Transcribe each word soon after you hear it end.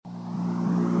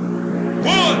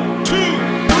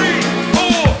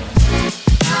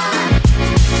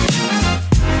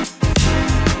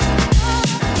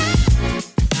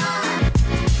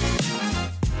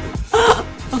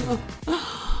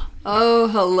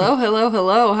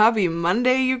Hello. Happy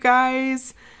Monday, you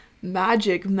guys.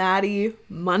 Magic Maddie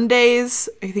Mondays.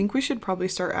 I think we should probably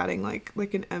start adding like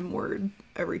an M word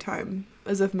every time,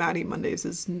 as if Maddie Mondays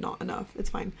is not enough. It's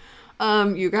fine.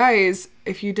 You guys,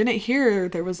 if you didn't hear,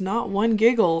 there was not one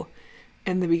giggle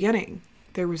in the beginning.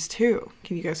 There was two.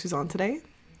 Can you guess who's on today?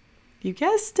 You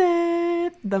guessed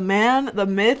it. The man, the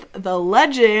myth, the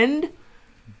legend.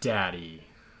 Daddy.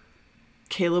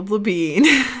 Caleb LuBean.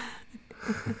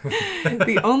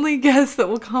 The only guest that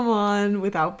will come on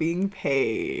without being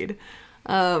paid.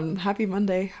 Happy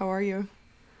Monday. How are you?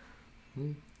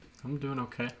 I'm doing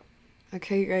okay.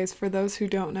 Okay, you guys, for those who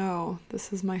don't know,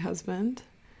 this is my husband.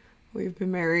 We've been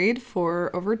married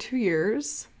for over 2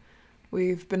 years.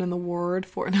 We've been in the ward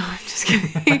for... No, I'm just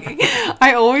kidding.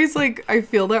 I always, I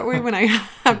feel that way when I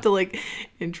have to,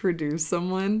 introduce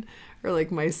someone or,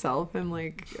 myself. I'm,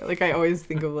 I always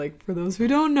think of, for those who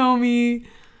don't know me.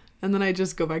 And then I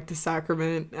just go back to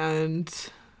sacrament, and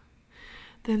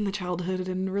then the childhood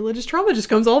and religious trauma just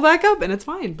comes all back up, and it's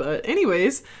fine. But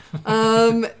anyways,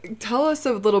 tell us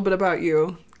a little bit about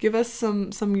you. Give us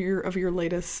some of your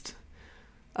latest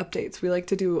updates. We like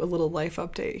to do a little life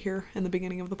update here in the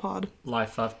beginning of the pod.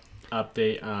 Life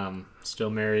update.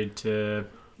 Still married to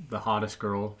the hottest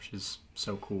girl. She's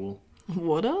so cool.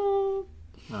 What up?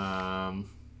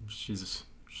 She's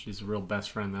a real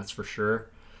best friend, that's for sure.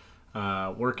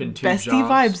 Working two Bestie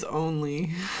jobs. vibes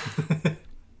only.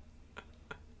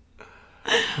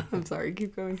 I'm sorry,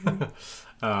 keep going.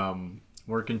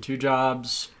 Working 2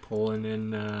 jobs, pulling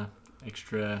in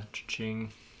extra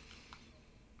cha-ching.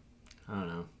 I don't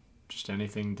know, just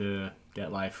anything to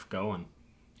get life going.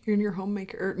 You're in your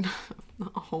homemaker, or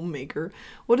not a homemaker.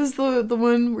 What is the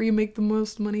one where you make the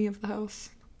most money of the house?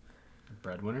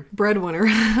 Breadwinner.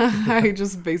 I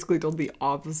just basically told the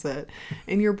opposite.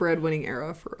 In your breadwinning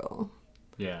era, for real.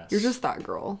 Yes. You're just that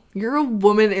girl. You're a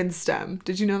woman in STEM.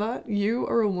 Did you know that? You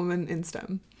are a woman in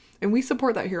STEM. And we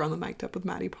support that here on the Mic'd Up with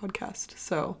Maddie podcast.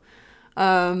 So,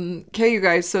 okay, you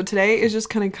guys. So today is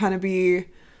just kind of be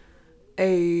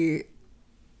a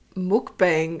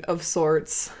mukbang of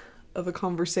sorts of a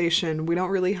conversation. We don't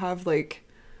really have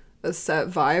a set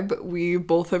vibe. We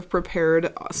both have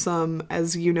prepared some,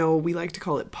 as you know, we like to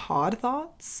call it pod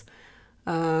thoughts.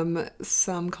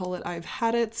 Some call it I've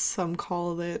had it. Some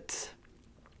call it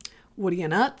what are you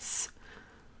nuts?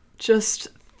 Just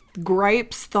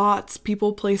gripes, thoughts,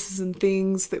 people, places, and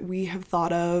things that we have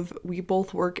thought of. We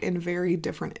both work in very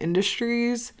different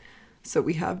industries, so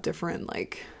we have different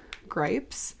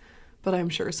gripes, but I'm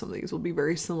sure some of these will be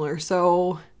very similar.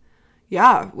 So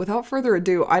yeah, without further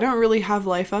ado, I don't really have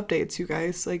life updates, you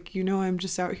guys. I'm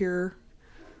just out here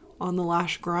on the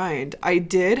lash grind. I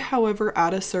did, however,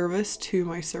 add a service to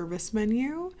my service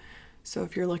menu. So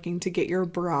if you're looking to get your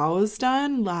brows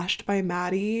done, Lashed by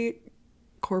Maddie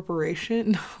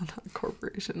Corporation. No, not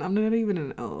corporation. I'm not even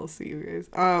an LLC, you guys.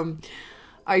 I'm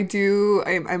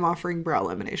offering brow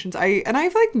laminations. I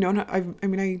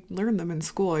learned them in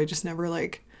school. I just never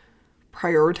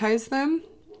prioritize them.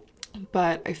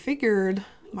 But I figured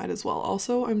might as well.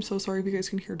 Also, I'm so sorry if you guys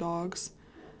can hear dogs.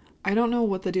 I don't know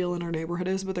what the deal in our neighborhood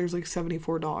is, but there's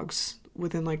 74 dogs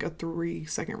within a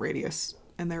 3-second radius,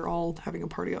 and they're all having a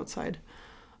party outside.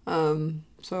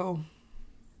 So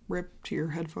rip to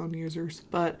your headphone users.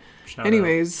 But shout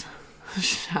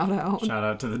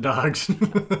out to the dogs.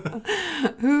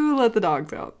 Who let the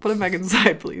dogs out? Put them back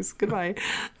inside, please. Goodbye.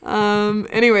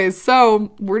 Anyways,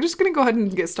 so we're just gonna go ahead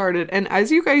and get started. And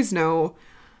as you guys know,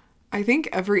 I think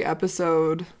every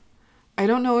episode, I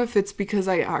don't know if it's because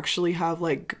I actually have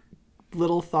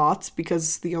little thoughts,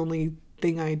 because the only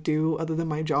thing I do other than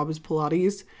my job is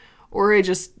Pilates, or I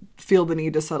just feel the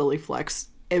need to subtly flex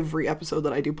every episode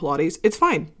that I do Pilates. It's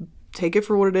fine. Take it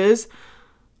for what it is.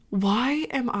 Why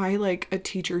am I a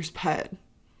teacher's pet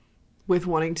with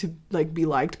wanting to be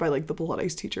liked by the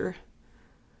Pilates teacher?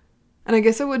 And I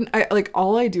guess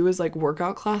all I do is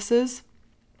workout classes,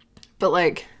 but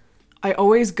I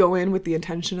always go in with the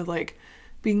intention of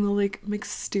being the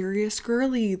mysterious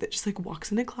girly that just walks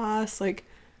into class,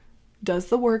 does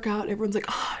the workout. Everyone's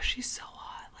oh, she's so hot.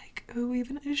 Who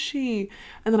even is she?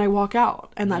 And then I walk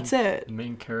out, and that's it.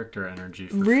 Main character energy.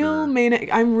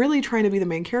 I'm really trying to be the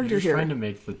main character here. You're trying to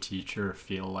make the teacher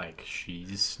feel like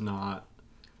she's not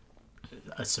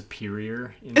a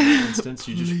superior in that instance.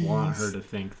 You just want her to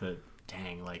think that,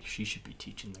 dang, she should be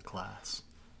teaching the class.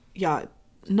 Yeah,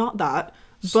 not that.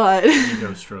 But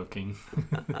ego stroking.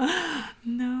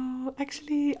 No,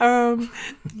 actually,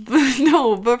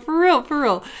 no, but for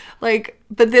real,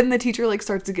 but then the teacher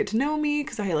starts to get to know me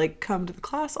because I come to the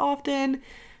class often,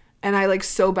 and I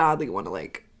so badly want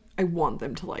to I want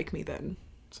them to like me then.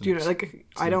 Do you know, like,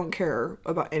 I don't care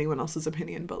about anyone else's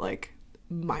opinion, but, like,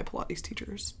 my Pilates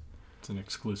teachers. It's an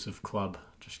exclusive club,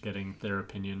 just getting their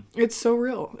opinion. It's so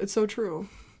real. It's so true.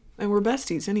 And we're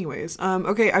besties anyways.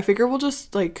 Okay, I figure we'll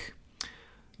just, like,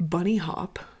 bunny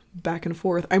hop back and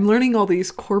forth. I'm learning all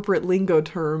these corporate lingo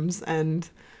terms and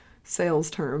sales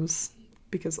terms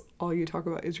because all you talk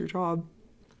about is your job.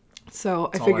 So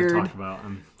That's I figured... all I talk about.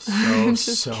 I'm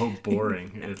so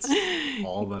boring. It's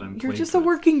all that I'm You're just with. a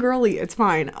working girly. It's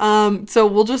fine. So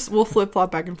we'll flip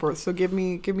flop back and forth. So give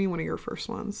me one of your first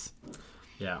ones.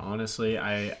 Yeah, honestly,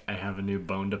 I have a new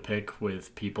bone to pick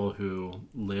with people who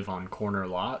live on corner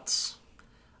lots,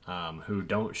 who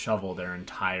don't shovel their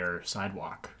entire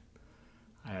sidewalk.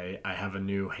 I have a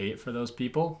new hate for those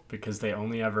people because they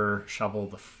only ever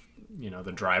shovel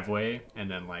the driveway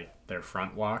and then like their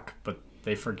front walk, but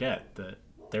they forget that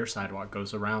their sidewalk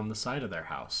goes around the side of their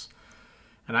house.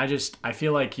 And I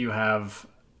feel like you have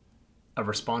a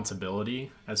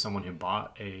responsibility as someone who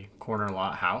bought a corner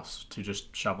lot house to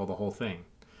just shovel the whole thing.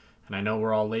 And I know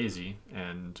we're all lazy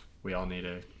and we all need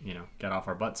to, get off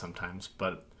our butt sometimes,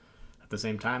 but at the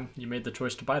same time, you made the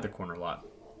choice to buy the corner lot.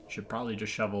 You should probably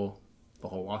just shovel the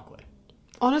whole walkway.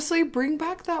 Honestly, bring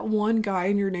back that one guy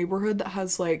in your neighborhood that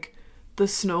has like the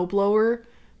snowblower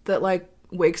that like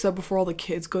wakes up before all the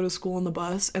kids go to school on the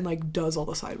bus and like does all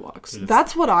the sidewalks. Dude,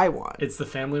 that's what I want. It's the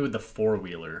family with the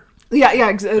 4-wheeler. Yeah,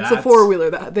 it's a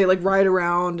 4-wheeler that they like ride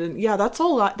around, and yeah, that's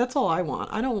all I want.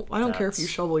 I don't care if you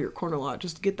shovel your corner lot,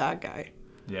 just get that guy.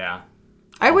 Yeah.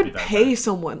 I would pay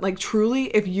someone, like truly,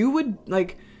 if you would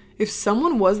like if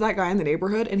someone was that guy in the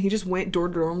neighborhood and he just went door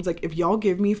to door and was like, if y'all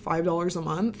give me $5 a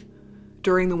month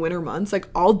during the winter months, like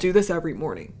I'll do this every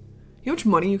morning. You know how much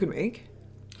money you could make?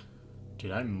 Dude,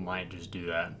 I might just do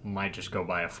that. Might just go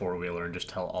buy a 4-wheeler and just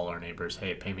tell all our neighbors,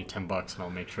 hey, pay me $10 and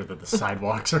I'll make sure that the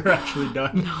sidewalks are actually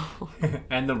done. No.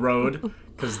 And the road,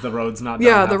 because the road's not done.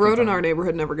 Yeah, the road in our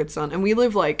neighborhood never gets done. And we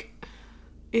live like,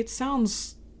 it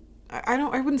sounds, I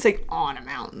wouldn't say on a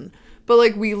mountain, but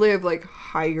like we live like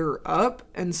higher up.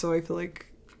 And so I feel like.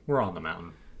 We're on the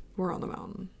mountain. We're on the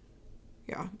mountain.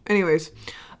 Yeah. Anyways.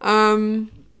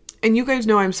 And you guys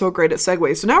know I'm so great at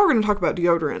segues. So now we're going to talk about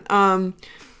deodorant.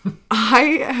 I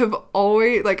have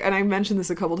always, like, and I mentioned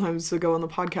this a couple times ago on the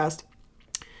podcast,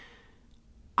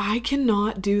 I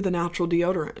cannot do the natural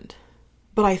deodorant.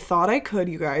 But I thought I could,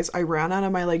 you guys. I ran out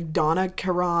of my, like, Donna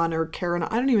Karan or Karen.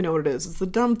 I don't even know what it is. It's the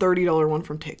dumb $30 one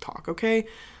from TikTok, okay?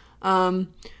 I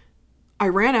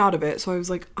ran out of it, so I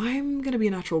was like, I'm going to be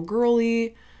a natural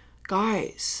girly.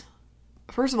 Guys,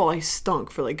 first of all, I stunk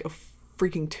for, like, a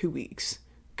freaking 2 weeks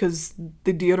because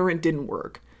the deodorant didn't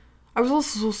work. I was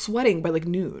also sweating by like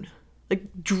noon, like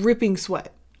dripping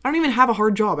sweat. I don't even have a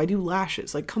hard job. I do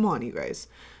lashes. Like, come on, you guys.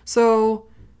 So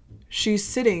she's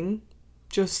sitting,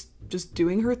 just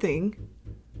doing her thing.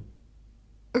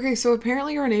 Okay, so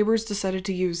apparently our neighbors decided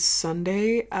to use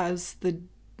Sunday as the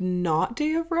not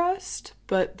day of rest,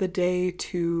 but the day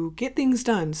to get things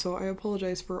done. So I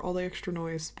apologize for all the extra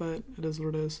noise, but it is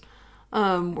what it is.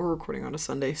 We're recording on a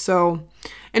Sunday. So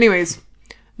anyways,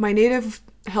 my native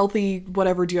healthy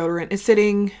whatever deodorant is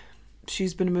sitting.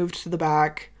 She's been moved to the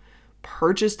back,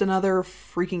 purchased another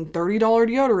freaking $30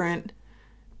 deodorant,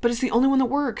 but it's the only one that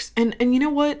works. And you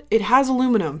know what? It has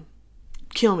aluminum.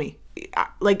 Kill me.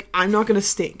 Like, I'm not gonna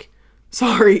stink.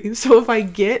 Sorry. So if I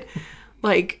get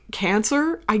like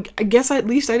cancer, I guess at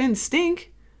least I didn't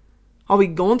stink. I'll be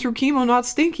going through chemo not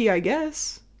stinky, I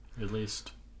guess. At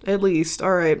least.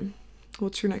 All right.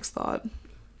 What's your next thought?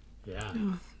 Yeah.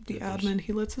 Oh, the admin,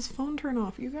 he lets his phone turn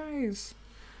off. You guys.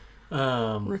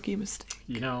 Rookie mistake.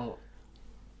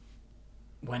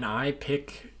 When I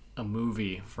pick a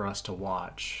movie for us to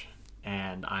watch,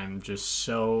 and I'm just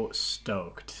so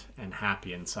stoked and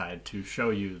happy inside to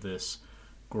show you this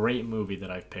great movie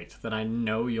that I've picked that I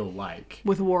know you'll like.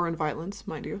 With war and violence,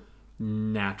 mind you.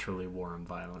 Naturally war and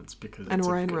violence because and it's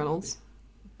Ryan Reynolds. Movie.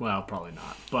 Well, probably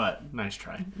not, but nice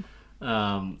try.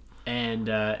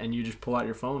 And you just pull out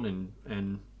your phone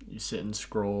and you sit and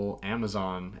scroll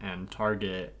Amazon and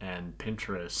Target and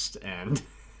Pinterest and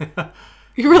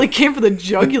you really came for the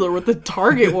jugular with the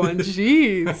Target one.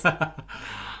 Jeez.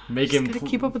 Making gotta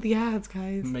keep up with the ads,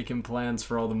 guys. Making plans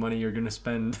for all the money you're gonna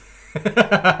spend. Could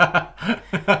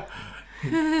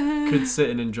sit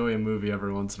and enjoy a movie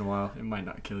every once in a while. It might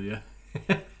not kill you.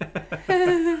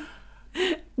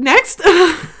 Next.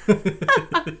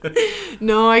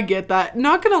 No, I get that.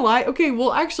 Not gonna lie. Okay,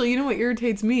 well, actually, you know what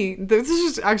irritates me? This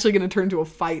is just actually gonna turn to a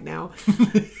fight now.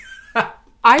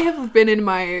 I have been in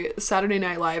my Saturday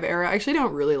Night Live era. I actually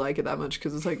don't really like it that much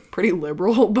because it's like pretty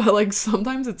liberal, but like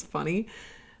sometimes it's funny.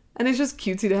 And it's just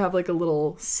cutesy to have like a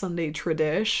little Sunday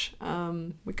tradish.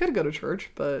 We could go to church,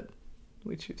 but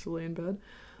we choose to lay in bed.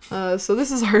 So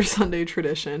this is our Sunday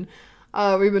tradition.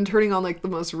 We've been turning on like the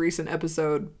most recent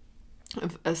episode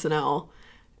of SNL,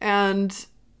 and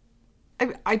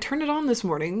I turned it on this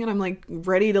morning, and I'm like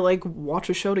ready to like watch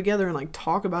a show together and like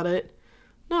talk about it.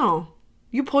 No,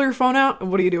 you pull your phone out, and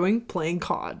what are you doing? Playing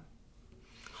COD.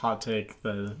 Hot take: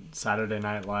 the Saturday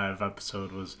Night Live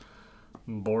episode was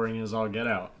boring as all get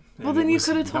out. Well, then you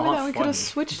could have told me that. We could have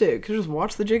switched it. Could have just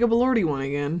watched the Jacob Elordi one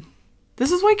again.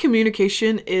 This is why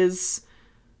communication is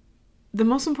the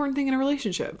most important thing in a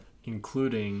relationship.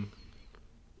 Including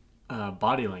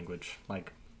body language,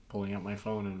 like pulling out my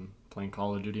phone and playing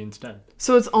Call of Duty instead.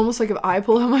 So it's almost like if I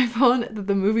pull out my phone, that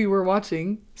the movie we're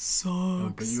watching sucks.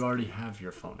 Oh, but you already have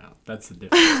your phone out. That's the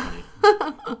difference, honey.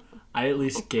 I at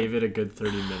least gave it a good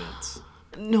 30 minutes.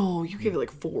 No, you gave it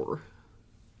like 4.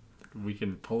 We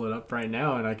can pull it up right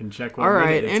now, and I can check what All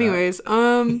right. minute it's Anyways,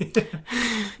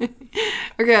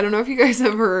 okay. I don't know if you guys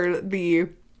have heard the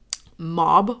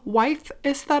mob wife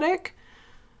aesthetic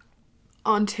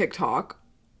on TikTok.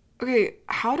 Okay,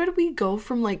 how did we go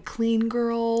from like clean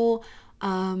girl,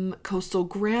 coastal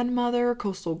grandmother,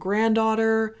 coastal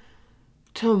granddaughter,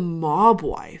 to mob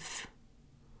wife?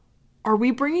 Are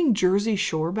we bringing Jersey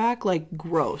Shore back? Like,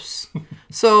 gross.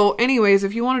 So, anyways,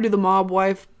 if you want to do the mob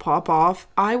wife, pop off.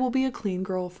 I will be a clean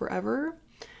girl forever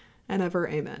and ever.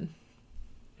 Amen.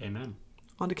 Amen.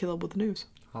 On to Caleb with the news.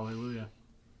 Hallelujah.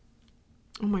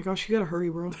 Oh my gosh, you gotta hurry,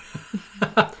 bro.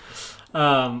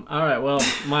 All right. Well,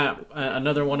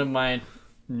 another one of my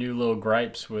new little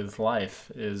gripes with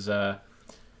life is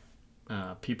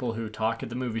people who talk at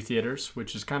the movie theaters,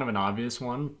 which is kind of an obvious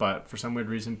one, but for some weird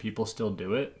reason, people still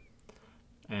do it.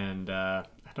 And I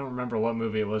don't remember what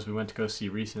movie it was we went to go see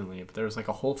recently, but there was like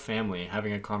a whole family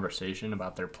having a conversation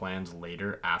about their plans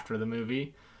later after the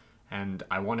movie, and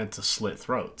I wanted to slit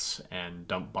throats and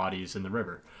dump bodies in the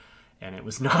river. And it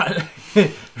was not,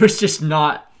 it was just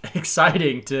not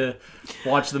exciting to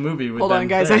watch the movie with Hold them on,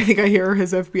 guys. there. I think I hear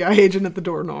his FBI agent at the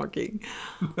door knocking.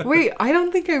 Wait, I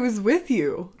don't think I was with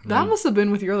you. That must have been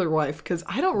with your other wife, because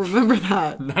I don't remember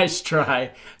that. Nice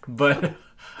try, but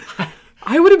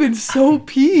I would have been so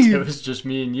peeved. it was just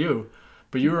me and you.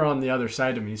 But you were on the other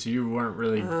side of me, so you weren't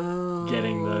really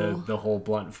getting the whole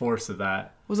blunt force of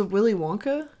that. Was it Willy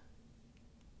Wonka?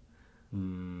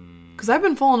 Because I've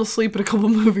been falling asleep at a couple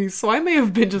movies, so I may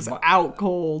have been just out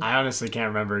cold. I honestly can't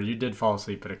remember. You did fall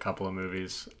asleep at a couple of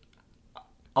movies.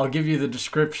 I'll give you the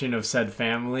description of said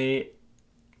family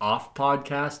off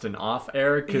podcast and off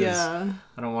air, because I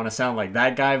don't want to sound like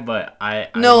that guy, but I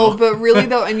no, but really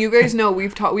though, and you guys know we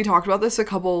talked about this a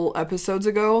couple episodes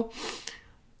ago.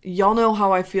 Y'all know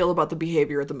how I feel about the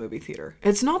behavior at the movie theater.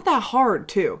 It's not that hard,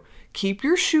 too. Keep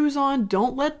your shoes on.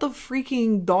 Don't let the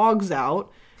freaking dogs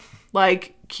out.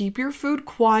 Like, keep your food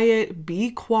quiet.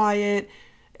 Be quiet.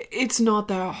 It's not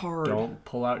that hard. Don't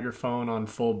pull out your phone on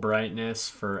full brightness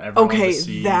for everyone to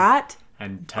see. Okay, that.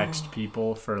 And text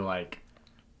people for like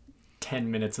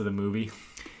 10 minutes of the movie.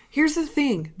 Here's the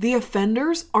thing. The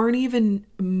offenders aren't even,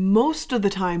 most of the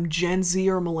time, Gen Z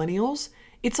or millennials.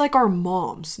 It's like our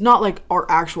moms. Not like our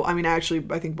actual, I mean, actually,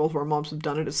 I think both of our moms have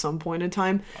done it at some point in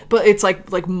time. But it's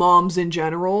like moms in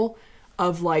general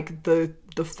of like the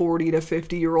 40 to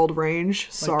 50-year-old range.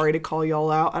 Sorry to call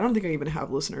y'all out. I don't think I even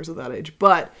have listeners of that age.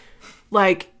 But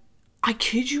like, I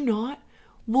kid you not,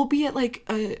 we'll be at like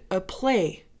a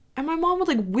play. And my mom would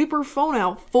like whip her phone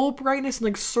out full brightness and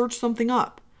like search something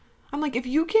up. I'm like, if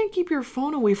you can't keep your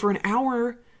phone away for an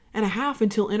hour and a half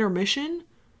until intermission,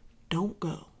 don't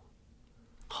go.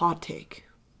 Hot take.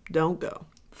 Don't go.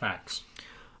 Facts.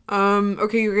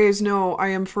 Okay, you guys know I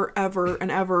am forever and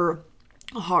ever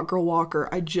a hot girl walker.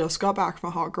 I just got back from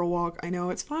a hot girl walk. I know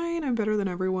it's fine. I'm better than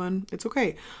everyone. It's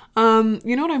okay. You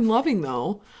know what I'm loving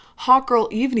though? Hot girl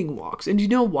evening walks. And do you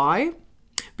know why?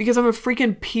 Because I'm a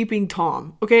freaking peeping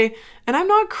Tom, okay? And I'm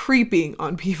not creeping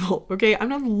on people, okay? I'm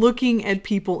not looking at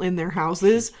people in their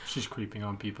houses. She's creeping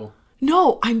on people.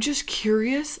 No, I'm just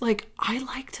curious. Like, I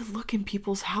like to look in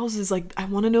people's houses. Like, I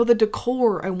want to know the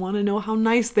decor. I want to know how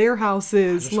nice their house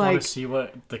is. I just want to see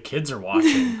what the kids are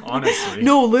watching, honestly.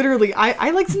 No, literally. I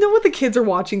like to know what the kids are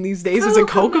watching these days. Is it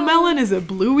Cocomelon? Is it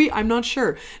Bluey? I'm not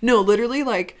sure. No, literally,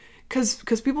 like,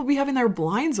 because people be having their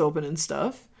blinds open and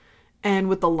stuff. And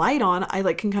with the light on, I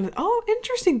like can kind of, oh,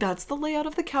 interesting. That's the layout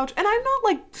of the couch. And I'm not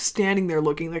like standing there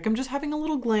looking. Like, I'm just having a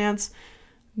little glance.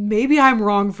 Maybe I'm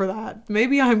wrong for that.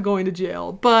 Maybe I'm going to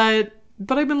jail. But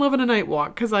I've been loving a night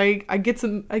walk because I get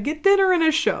dinner and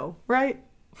a show, right?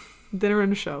 Dinner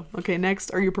and a show. Okay,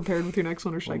 next. Are you prepared with your next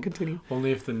one, or should I continue?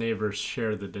 Only if the neighbors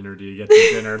share the dinner do you get the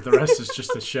dinner. The rest is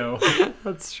just a show.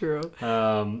 That's true.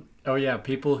 Oh yeah,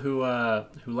 people who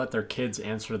let their kids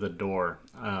answer the door.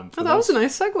 Was a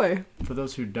nice segue. For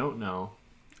those who don't know,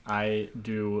 I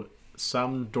do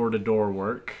some door-to-door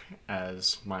work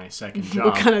as my second job.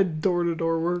 What kind of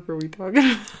door-to-door work are we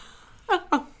talking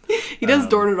about? He does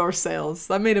door-to-door sales.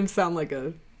 That made him sound like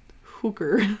a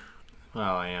hooker.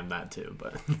 Well, I am that too,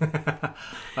 but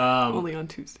only on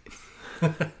Tuesdays.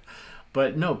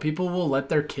 But no, people will let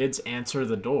their kids answer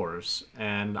the doors,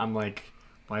 and I'm like,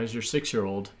 why is your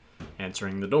 6-year-old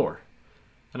answering the door?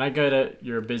 And I get it,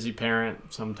 you're a busy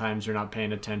parent, sometimes you're not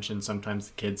paying attention, sometimes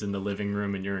the kid's in the living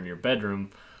room and you're in your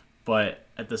bedroom, but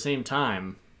at the same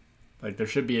time, like, there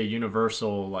should be a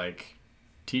universal, like,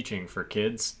 teaching for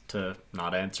kids to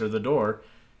not answer the door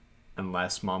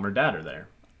unless mom or dad are there.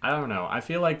 I don't know. I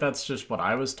feel like that's just what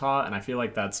I was taught, and I feel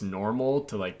like that's normal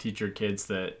to, like, teach your kids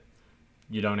that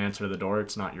you don't answer the door.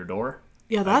 It's not your door.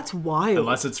 Yeah, that's wild.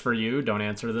 Unless it's for you, don't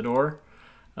answer the door.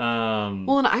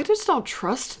 Well, and I just don't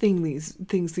trust things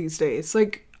these days.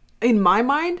 Like, in my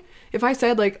mind, if I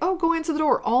said, like, oh, go answer the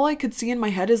door, all I could see in my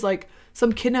head is, like,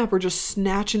 some kidnapper just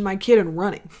snatching my kid and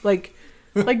running. Like,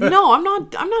 no, I'm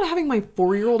not having my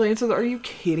 4-year-old answer the door. Are you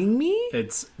kidding me?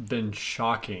 It's been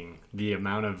shocking, the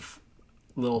amount of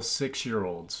little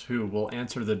 6-year-olds who will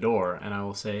answer the door, and I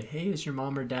will say, hey, is your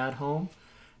mom or dad home?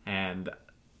 And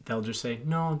they'll just say,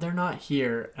 no, they're not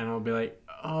here. And I'll be like,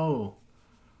 oh,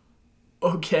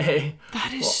 okay.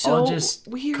 That is so I'll just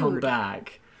weird. come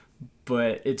back.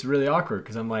 But it's really awkward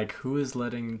because I'm like, who is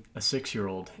letting a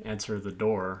 6-year-old answer the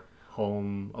door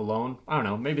home alone? I don't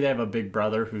know. Maybe they have a big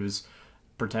brother who's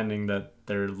pretending that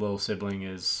their little sibling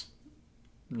is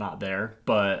not there.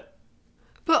 But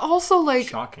also, like,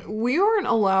 shocking. We weren't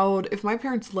allowed, if my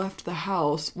parents left the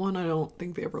house, one, I don't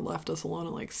think they ever left us alone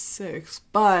at, like, 6,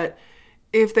 but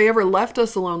if they ever left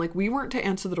us alone, like, we weren't to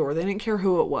answer the door. They didn't care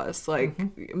who it was.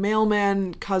 Like,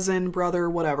 mailman, cousin, brother,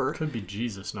 whatever. Could be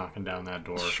Jesus knocking down that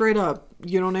door. Straight up,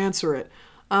 you don't answer it.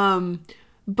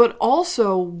 But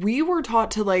also, we were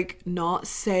taught to, like, not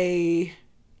say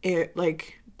it,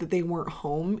 like, that they weren't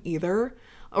home either.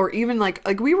 Or even, like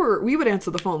we would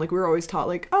answer the phone. Like, we were always taught,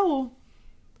 like, oh,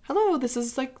 hello, this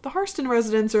is, like, the Harston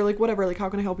residence, or, like, whatever, like, how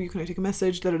can I help you? Can I take a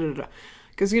message? Da-da-da-da.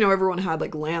 Because, you know, everyone had,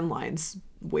 like, landlines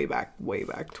way back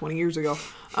 20 years ago.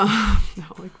 No,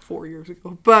 like, 4 years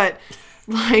ago. But,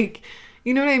 like,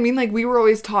 you know what I mean? Like, we were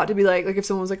always taught to be like, if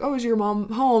someone was like, oh, is your mom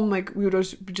home? Like, we would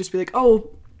just be like, oh,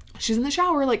 she's in the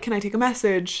shower. Like, can I take a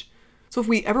message? So if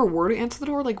we ever were to answer the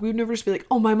door, like, we would never just be like,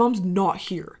 oh, my mom's not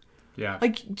here. Yeah.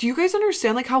 Like, do you guys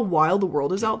understand, like, how wild the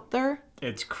world is out there?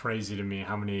 It's crazy to me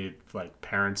how many, like,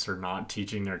 parents are not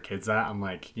teaching their kids that. I'm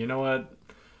like, you know what?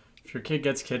 If your kid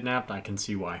gets kidnapped, I can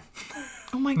see why.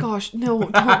 Oh my gosh, no,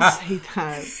 don't say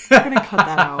that. We're gonna cut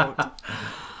that out.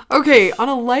 Okay, on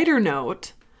a lighter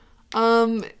note,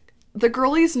 the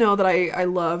girlies know that I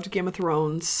loved Game of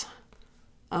Thrones.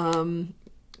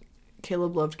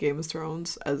 Caleb loved Game of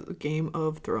Thrones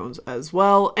as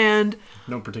well, and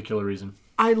no particular reason.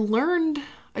 I learned,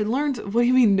 what do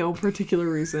you mean no particular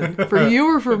reason? For you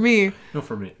or for me? No,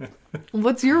 for me.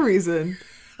 What's your reason?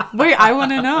 Wait, I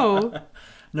want to know.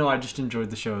 No, I just enjoyed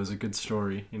the show. It was a good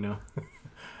story, you know.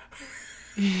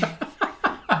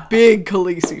 Big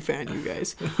Khaleesi fan, you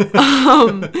guys.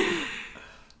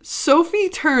 Sophie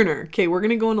Turner. Okay, we're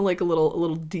gonna go into, like, a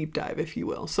little deep dive, if you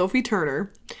will. Sophie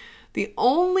Turner. The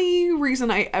only reason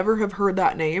I ever have heard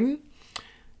that name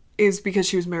is because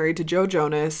she was married to Joe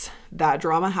Jonas. That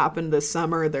drama happened this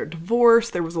summer. They're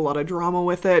divorced. There was a lot of drama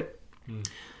with it.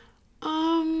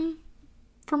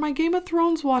 For my Game of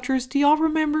Thrones watchers, do y'all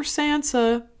remember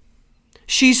Sansa?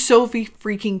 She's Sophie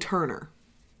freaking Turner.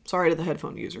 Sorry to the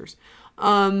headphone users.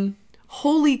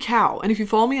 Holy cow. And if you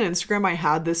follow me on Instagram, I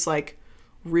had this, like,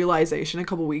 realization a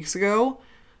couple weeks ago.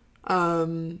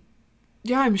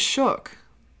 Yeah, I'm shook.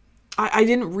 I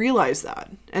didn't realize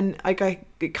that. And, like,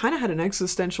 it kind of had an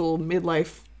existential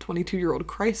midlife 22-year-old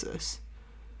crisis.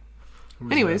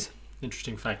 Anyways.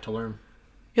 Interesting fact to learn.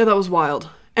 Yeah, that was wild.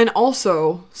 And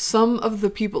also, some of the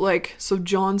people, like, so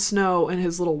Jon Snow and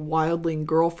his little wildling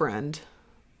girlfriend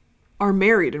are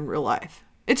married in real life.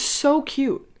 It's so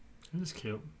cute. It is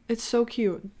cute. It's so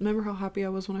cute. Remember how happy I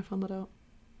was when I found that out?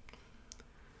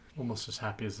 Almost as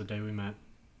happy as the day we met.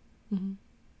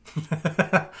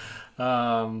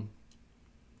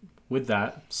 With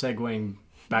that, segueing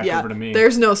back over to me.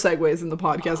 There's no segues in the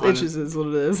podcast. It just is what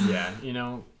it is. Yeah, you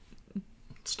know,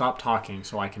 stop talking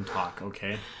so I can talk,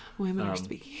 okay? Women are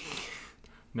speaking.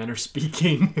 Men are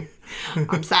speaking.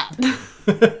 I'm sad.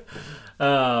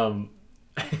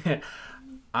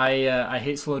 I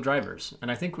hate slow drivers,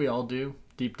 and I think we all do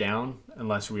deep down,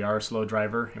 unless we are a slow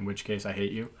driver, in which case I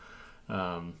hate you,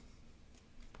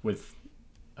 with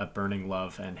a burning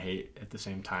love and hate at the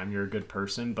same time. You're a good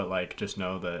person, but like just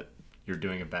know that you're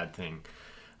doing a bad thing.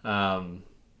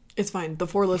 It's fine. The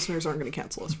 4 listeners aren't going to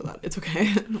cancel us for that. It's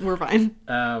okay. We're fine.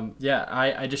 Yeah,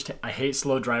 I hate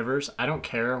slow drivers. I don't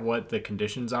care what the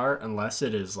conditions are unless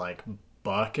it is like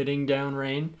bucketing down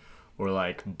rain or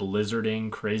like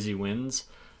blizzarding crazy winds.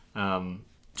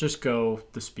 Just go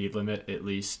the speed limit at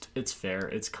least. It's fair,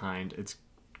 it's kind, it's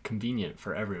convenient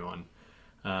for everyone.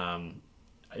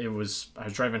 I was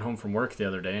driving home from work the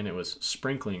other day and it was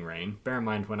sprinkling rain. Bear in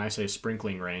mind, when I say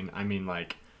sprinkling rain, I mean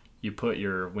like you put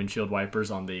your windshield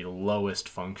wipers on the lowest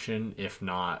function, if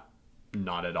not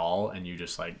at all, and you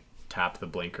just like tap the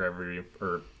blinker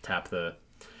or tap the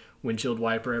windshield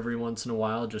wiper every once in a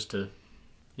while just to,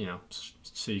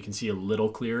 so you can see a little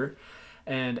clearer.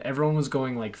 And everyone was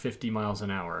going like 50 miles an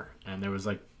hour, and there was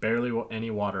like barely any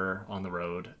water on the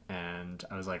road. And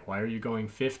I was like, why are you going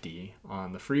 50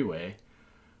 on the freeway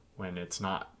when it's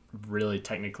not really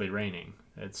technically raining?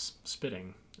 It's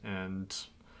spitting. And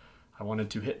I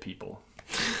wanted to hit people,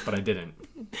 but I didn't.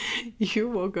 You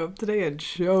woke up today and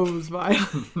chose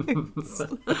violence.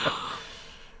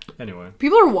 Anyway.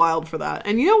 People are wild for that.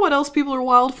 And you know what else people are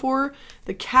wild for?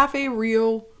 The Cafe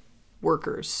Rio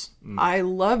workers. I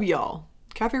love y'all.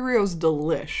 Cafe Rio's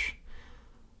delish.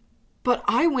 But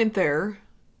I went there,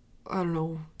 I don't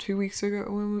know, 2 weeks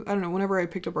ago. I don't know, whenever I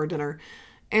picked up our dinner.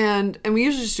 And we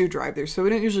usually just do drive-thru, so we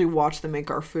don't usually watch them make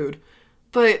our food.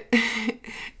 But,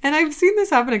 and I've seen this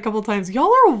happen a couple times.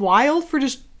 Y'all are wild for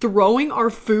just throwing our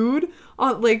food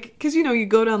on, like, because, you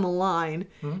go down the line.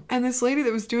 And this lady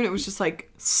that was doing it was just,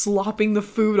 like, slopping the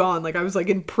food on. Like, I was, like,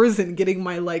 in prison getting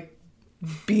my, like,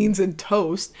 beans and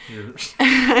toast.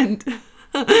 And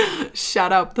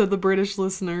shout out to the British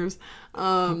listeners. We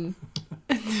don't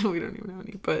even know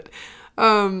any, but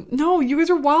no, you guys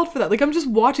are wild for that. Like, I'm just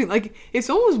watching. Like, if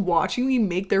someone was watching me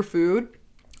make their food,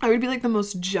 I would be like the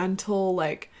most gentle,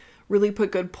 like really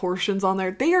put good portions on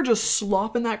there. They are just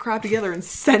slopping that crap together and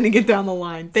sending it down the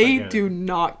line. They like do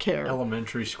not care.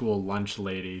 Elementary school lunch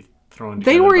lady throwing.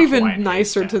 They were even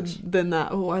nicer than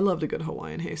that. Oh, I loved a good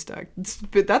Hawaiian haystack.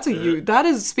 But that's that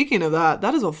is, speaking of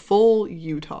that is a full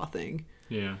Utah thing.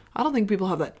 Yeah. I don't think people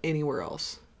have that anywhere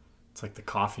else. It's like the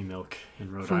coffee milk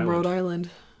in Rhode Island. From Rhode Island.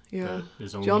 Yeah.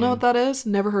 Do y'all know what that is?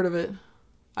 Never heard of it.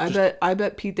 I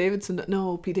bet Pete Davidson.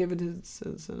 No, Pete Davidson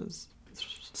is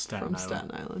from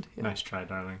Staten Island. Yeah. Nice try,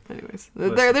 darling. Anyways,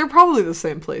 they're probably the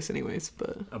same place, anyways,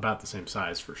 but about the same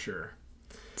size for sure.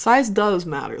 Size does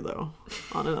matter, though.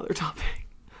 On another topic,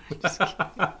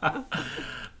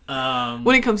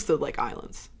 when it comes to like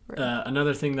islands. Right?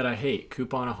 Another thing that I hate: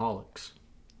 couponaholics.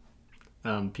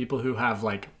 People who have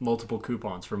like multiple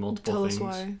coupons for multiple things. Tell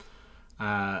us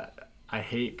why. I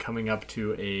hate coming up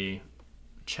to a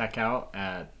checkout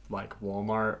at like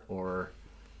Walmart or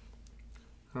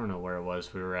I don't know where it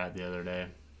was we were at the other day.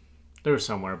 There was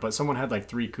somewhere, but someone had like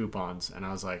 3 coupons and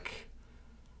I was like,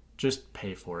 just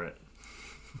pay for it.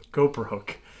 Go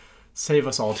broke. Save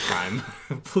us all time.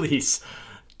 Please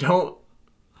don't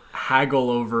haggle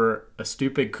over a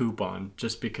stupid coupon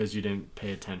just because you didn't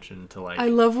pay attention to like. I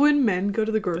love when men go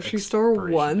to the grocery store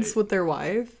once with their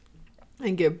wife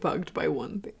and get bugged by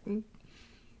one thing.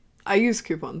 I use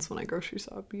coupons when I grocery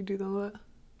shop. You do that?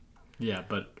 Yeah,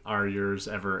 but are yours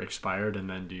ever expired and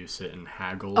then do you sit and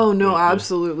haggle? Oh, no,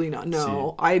 absolutely not.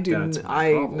 No, I do.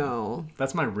 No.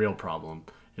 That's my real problem.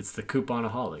 It's the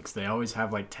couponaholics. They always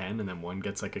have like 10 and then one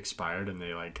gets like expired and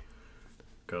they like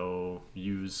go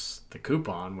use the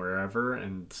coupon wherever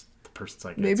and the person's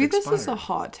like, maybe this is a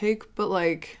hot take, but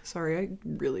like, sorry, I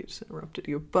really just interrupted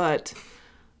you, but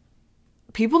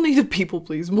people need to people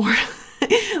please more.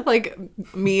 Like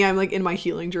me, I'm like in my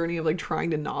healing journey of like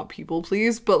trying to not people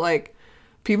please, but like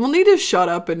people need to shut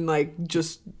up and like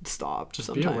just stop. Just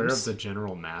sometimes. Be aware of the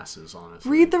general masses, honestly.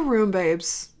 Read the room,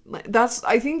 babes.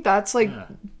 I think that's like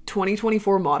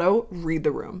 2024 motto. Read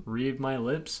the room. Read my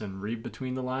lips and read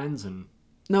between the lines and.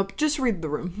 Nope, just read the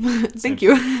room. Thank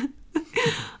you.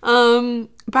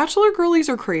 Bachelor girlies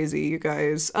are crazy, you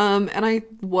guys. And I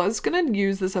was gonna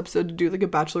use this episode to do like a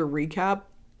Bachelor recap.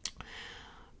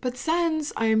 But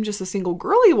since I am just a single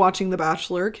girly watching The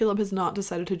Bachelor, Caleb has not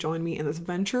decided to join me in this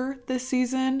venture this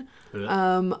season.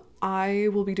 I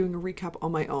will be doing a recap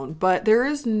on my own. But there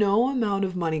is no amount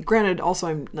of money. Granted, also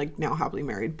I'm like now happily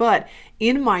married. But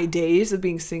in my days of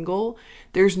being single,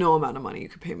 there's no amount of money you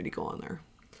could pay me to go on there.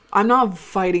 I'm not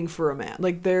fighting for a man.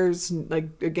 Like there's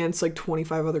like against like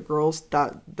 25 other girls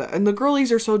that and the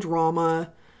girlies are so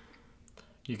drama.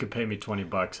 You could pay me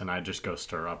 $20 and I'd just go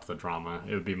stir up the drama.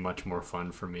 It would be much more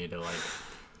fun for me to like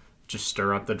just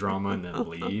stir up the drama and then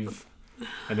leave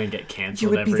and then get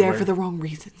canceled everywhere. You would be there for the wrong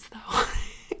reasons though.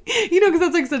 Because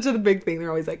that's like such a big thing. They're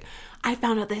always like, I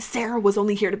found out that Sarah was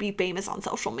only here to be famous on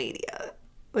social media.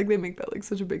 Like they make that like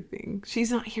such a big thing.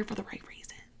 She's not here for the right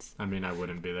reasons. I mean, I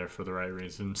wouldn't be there for the right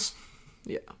reasons.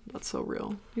 Yeah, that's so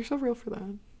real. You're so real for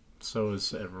that. So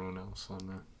is everyone else on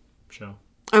the show.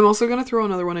 I'm also going to throw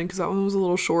another one in because that one was a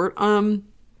little short. And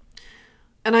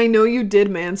I know you did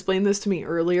mansplain this to me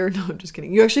earlier. No, I'm just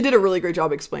kidding. You actually did a really great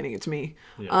job explaining it to me.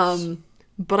 Yes.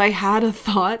 But I had a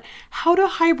thought. How do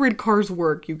hybrid cars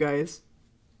work, you guys?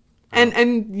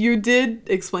 And you did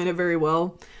explain it very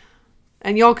well.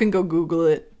 And y'all can go Google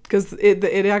it because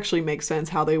it actually makes sense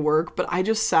how they work. But I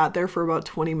just sat there for about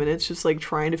 20 minutes just like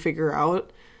trying to figure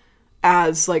out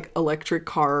as like electric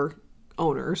car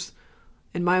owners.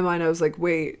 In my mind, I was like,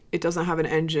 wait, it doesn't have an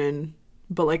engine.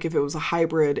 But like if it was a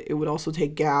hybrid, it would also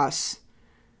take gas.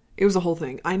 It was a whole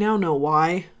thing. I now know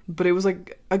why. But it was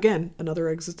like, again, another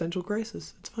existential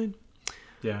crisis. It's fine.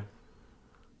 Yeah.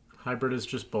 Hybrid is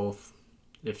just both.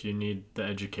 If you need the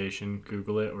education,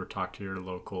 Google it or talk to your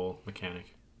local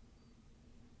mechanic.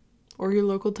 Or your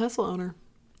local Tesla owner.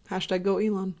 Hashtag go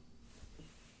Elon.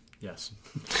 Yes.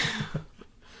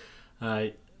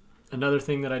 Another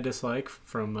thing that I dislike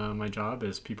from my job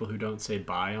is people who don't say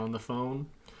bye on the phone.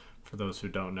 For those who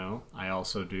don't know, I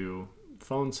also do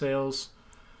phone sales.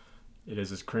 It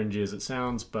is as cringy as it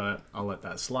sounds, but I'll let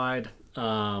that slide.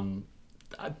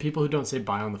 People who don't say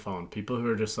bye on the phone. People who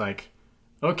are just like,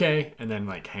 okay, and then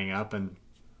like hang up, and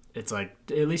it's like,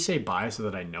 at least say bye so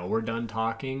that I know we're done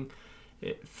talking.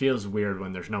 It feels weird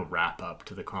when there's no wrap up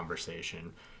to the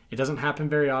conversation. It doesn't happen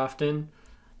very often,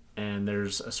 and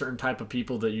there's a certain type of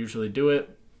people that usually do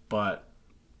it, but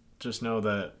just know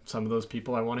that some of those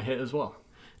people I want to hit as well.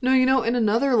 No, in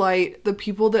another light, the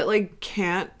people that like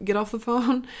can't get off the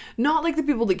phone, not like the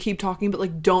people that keep talking, but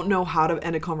like don't know how to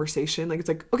end a conversation. Like it's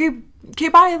like, okay,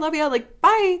 bye, I love you. Like,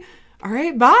 bye. All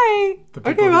right, bye. The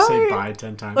people okay, who bye. say bye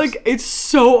 10 times. Like, it's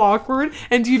so awkward.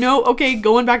 And okay,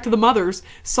 going back to the mothers.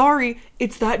 Sorry,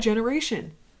 it's that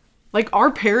generation. Like, our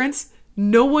parents,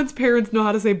 no one's parents know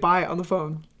how to say bye on the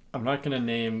phone. I'm not going to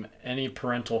name any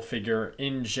parental figure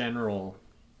in general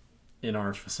in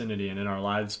our vicinity and in our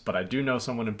lives, but I do know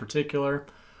someone in particular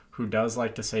who does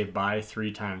like to say bye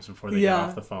 3 times before they get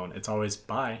off the phone. It's always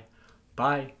bye,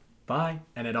 bye, bye,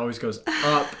 and it always goes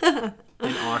up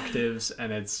in octaves,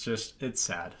 and it's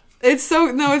sad. It's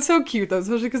so cute though,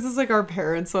 especially because it's like our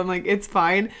parents, so I'm like, it's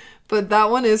fine. But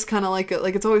that one is kind of like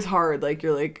it's always hard. Like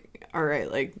you're like, all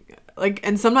right, like,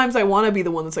 and sometimes I want to be the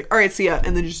one that's like, all right, see ya,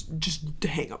 and then just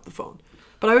hang up the phone.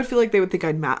 But I would feel like they would think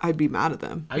I'd be mad at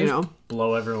them. I just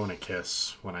blow everyone a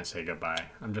kiss when I say goodbye.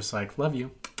 I'm just like, love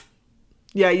you.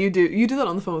 Yeah, you do. You do that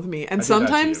on the phone with me. And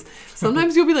sometimes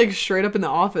you'll be like straight up in the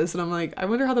office, and I'm like, I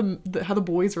wonder how the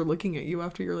boys are looking at you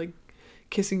after you're like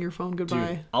kissing your phone goodbye.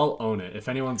 Dude, I'll own it. If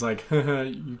anyone's like,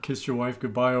 you kissed your wife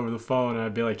goodbye over the phone, and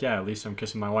I'd be like, yeah, at least I'm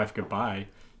kissing my wife goodbye.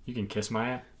 You can kiss my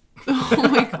ass. Oh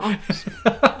my gosh.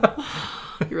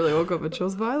 You really woke up and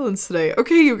chose violence today.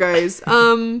 Okay, you guys.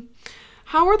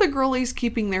 How are the girlies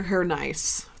keeping their hair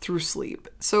nice through sleep?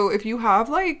 So if you have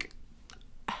like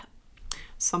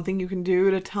something you can do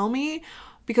to tell me,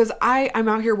 because I'm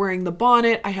out here wearing the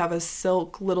bonnet. I have a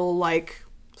silk little like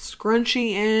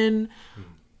scrunchie in.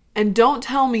 And don't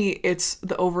tell me it's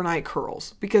the overnight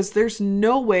curls, because there's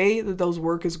no way that those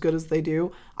work as good as they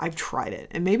do. I've tried it,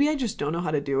 and maybe I just don't know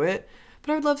how to do it,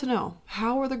 but I would love to know.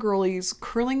 How are the girlies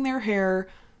curling their hair,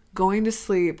 going to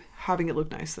sleep, having it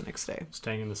look nice the next day?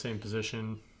 Staying in the same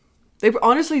position. They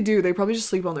honestly do. They probably just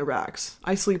sleep on their backs.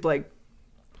 I sleep like,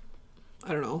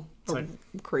 I don't know,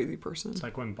 crazy person. It's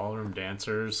like when ballroom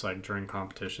dancers, like during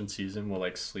competition season, will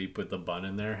like sleep with the bun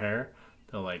in their hair.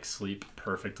 They'll like sleep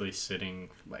perfectly sitting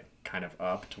like kind of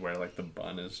up to where like the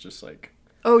bun is just like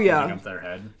holding up their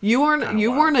head. You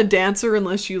weren't a dancer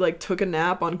unless you like took a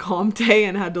nap on comp day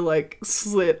and had to like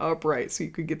sit upright so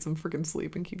you could get some freaking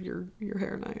sleep and keep your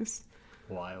hair nice.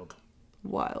 Wild.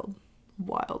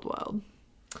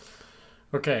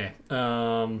 Okay.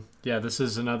 Yeah, this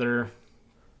is another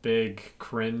big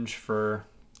cringe for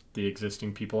the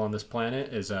existing people on this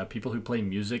planet is people who play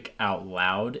music out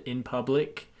loud in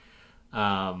public.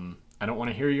 I don't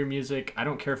want to hear your music. I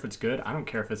don't care if it's good. I don't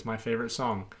care if it's my favorite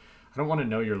song. I don't want to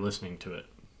know you're listening to it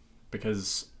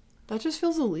because that just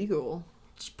feels illegal.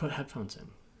 Just put headphones in.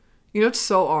 It's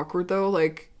so awkward though.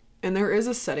 Like, and there is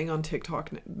a setting on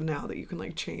TikTok now that you can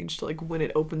like change to like when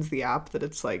it opens the app that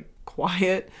it's like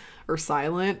quiet or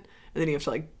silent, and then you have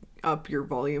to like up your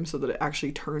volume so that it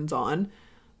actually turns on.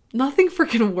 Nothing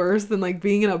freaking worse than like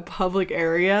being in a public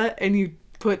area and you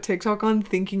put TikTok on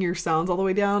thinking your sound's all the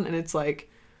way down and it's like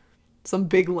some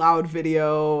big loud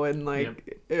video and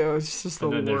like it was just the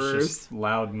and then worst. There's just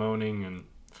loud moaning and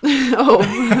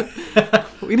oh,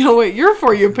 we know what your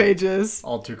For You page is.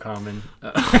 all too common.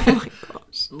 Oh my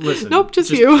gosh. Listen, nope,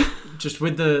 just you. Just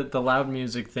with the loud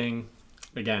music thing,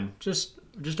 again, just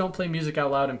don't play music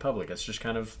out loud in public. It's just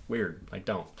kind of weird. Like,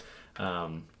 don't.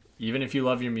 Even if you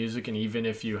love your music and even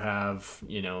if you have,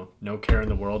 no care in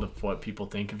the world of what people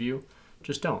think of you,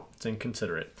 just don't. It's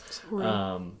inconsiderate.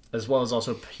 As well as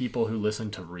also people who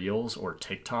listen to Reels or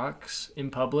TikToks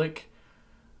in public.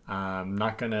 I'm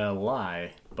not going to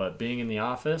lie, but being in the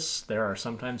office, there are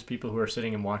sometimes people who are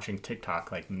sitting and watching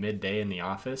TikTok like midday in the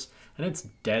office, and it's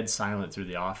dead silent through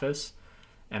the office,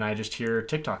 and I just hear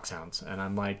TikTok sounds, and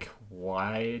I'm like,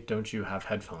 why don't you have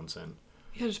headphones in?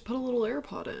 Yeah, just put a little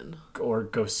AirPod in. Or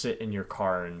go sit in your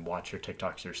car and watch your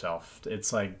TikToks yourself.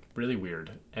 It's like really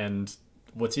weird. And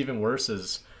what's even worse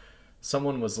is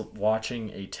someone was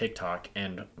watching a TikTok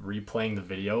and replaying the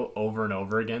video over and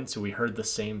over again. So we heard the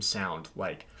same sound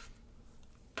like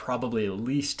probably at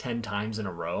least 10 times in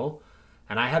a row.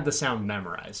 And I had the sound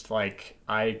memorized. Like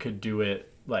I could do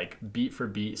it like beat for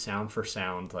beat, sound for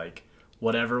sound, like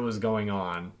whatever was going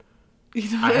on.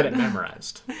 I had it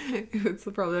memorized. It's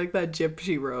probably like that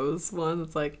Gypsy Rose one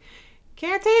that's like,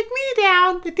 can't take me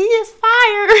down, the D is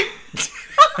fire.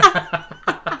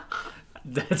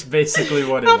 That's basically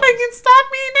what it Nothing was. can stop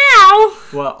me now.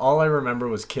 Well, all I remember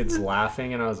was kids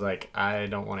laughing, and I was like, I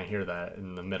don't want to hear that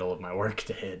in the middle of my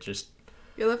workday.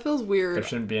 Yeah, that feels weird. There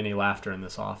shouldn't be any laughter in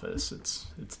this office. It's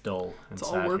dull and it's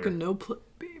sad all work here. and no play,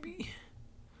 baby.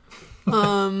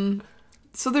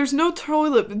 So there's no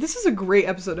toilet. This is a great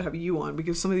episode to have you on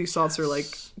because some of these thoughts are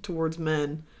like towards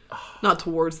men, not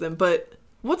towards them. But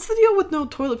what's the deal with no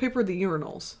toilet paper at the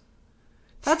urinals?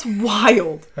 That's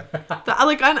wild. And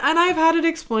I've had it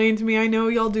explained to me. I know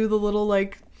y'all do the little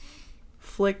like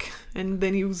flick and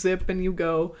then you zip and you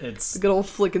go. It's the good old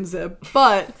flick and zip.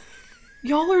 But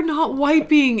y'all are not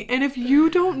wiping. And if you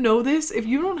don't know this, if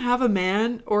you don't have a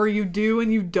man or you do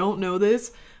and you don't know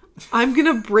this, I'm going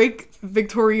to break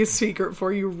Victoria's secret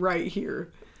for you right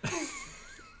here.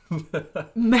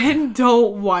 Men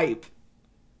don't wipe.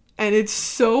 And it's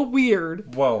so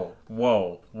weird. Whoa.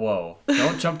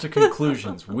 Don't jump to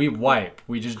conclusions. We wipe.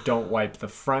 We just don't wipe the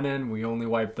front end. We only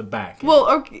wipe the back end. Well,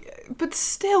 okay. But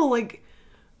still, like,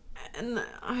 and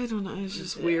I don't know. It's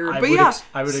just weird.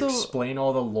 I would explain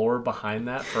all the lore behind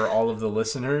that for all of the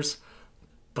listeners.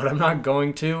 But I'm not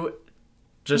going to.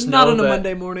 Just not know on a that,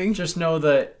 Monday morning. Just know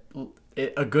that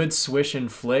a good swish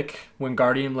and flick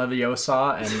Wingardium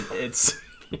Leviosa, and it's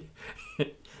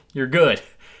you're good.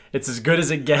 It's as good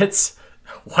as it gets.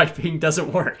 Wiping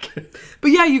doesn't work.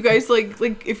 But yeah, you guys,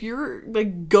 like if you're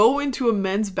like go into a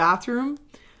men's bathroom,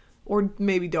 or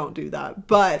maybe don't do that.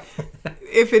 But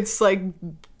if it's like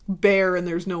bare and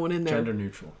there's no one in there, gender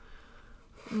neutral.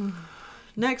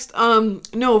 Next,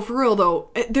 no, for real though,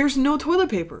 there's no toilet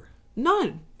paper,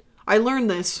 none. I learned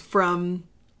this from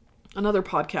another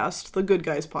podcast, the Good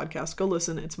Guys podcast. Go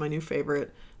listen. It's my new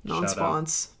favorite.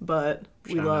 Non-spons, but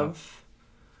we love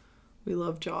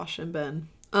Josh and Ben.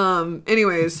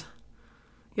 Anyways,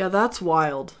 yeah, that's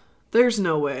wild. There's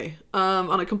no way.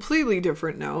 On a completely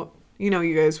different note,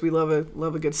 you guys, we love a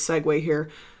good segue here.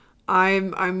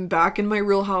 I'm back in my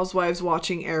Real Housewives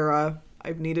watching era.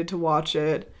 I've needed to watch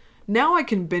it. Now I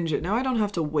can binge it. Now I don't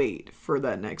have to wait for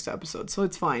that next episode, so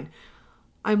it's fine.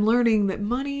 I'm learning that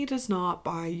money does not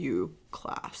buy you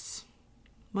class.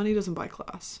 Money doesn't buy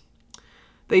class.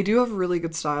 They do have really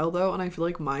good style though, and I feel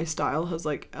like my style has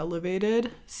like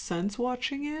elevated since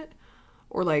watching it,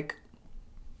 or like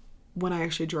when I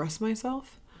actually dress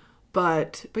myself.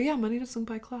 But yeah, money doesn't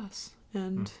buy class,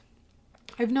 and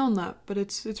I've known that, but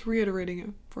it's reiterating it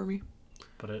for me.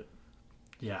 But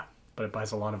it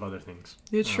buys a lot of other things.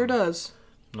 It sure does.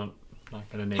 Not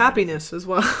gonna name happiness as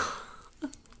well.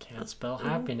 Can't spell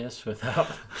happiness without.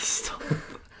 Stop.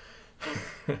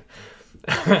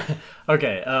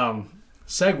 Okay.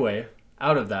 Segue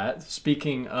out of that.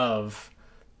 Speaking of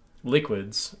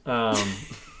liquids,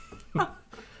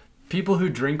 people who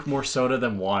drink more soda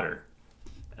than water,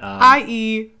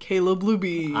 i.e., Caleb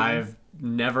LuBean. I've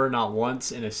never, not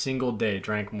once in a single day,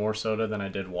 drank more soda than I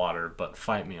did water. But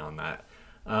fight me on that.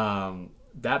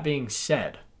 That being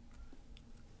said,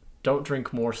 don't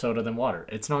drink more soda than water.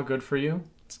 It's not good for you.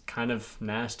 It's kind of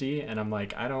nasty, and I'm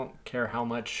like, I don't care how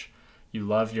much you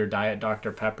love your Diet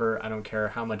Dr. Pepper. I don't care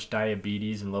how much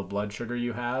diabetes and low blood sugar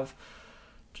you have.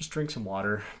 Just drink some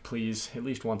water, please, at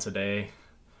least once a day.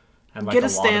 And like get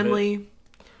a lot Stanley.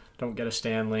 Don't get a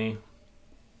Stanley.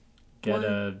 Get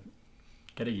a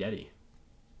Yeti.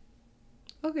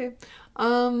 Okay.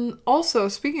 Also,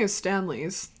 speaking of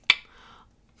Stanleys,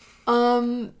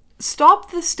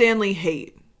 stop the Stanley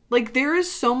hate. Like, there is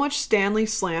so much Stanley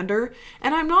slander,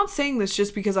 and I'm not saying this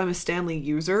just because I'm a Stanley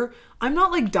user. I'm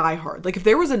not, like, diehard. Like, if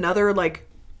there was another, like,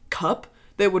 cup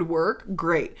that would work,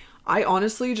 great. I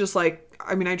honestly just, like,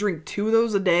 I mean, I drink 2 of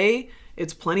those a day.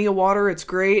 It's plenty of water. It's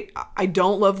great. I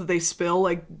don't love that they spill,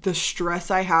 like, the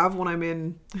stress I have when I'm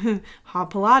in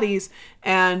hot Pilates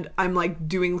and I'm, like,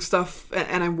 doing stuff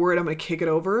and I'm worried I'm going to kick it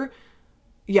over.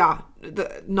 Yeah,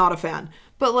 not a fan.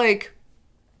 But, like,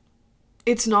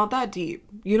 it's not that deep.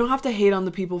 You don't have to hate on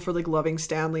the people for, like, loving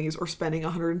Stanleys or spending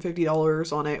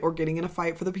 $150 on it or getting in a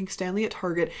fight for the pink Stanley at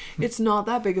Target. It's not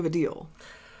that big of a deal.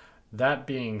 That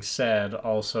being said,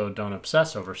 also don't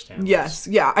obsess over Stanleys. Yes,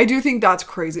 yeah, I do think that's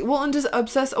crazy. Well, and just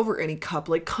obsess over any cup.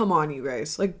 Like, come on, you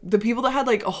guys. Like, the people that had,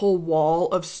 like, a whole wall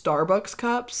of Starbucks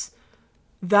cups,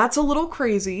 that's a little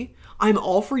crazy. I'm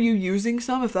all for you using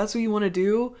some if that's what you want to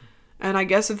do. And I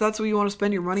guess if that's what you want to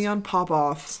spend your money on, pop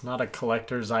off. It's not a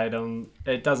collector's item.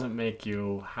 It doesn't make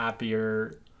you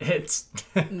happier. It's...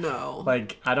 No.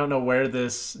 Like, I don't know where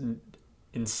this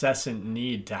incessant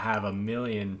need to have a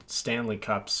million Stanley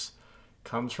Cups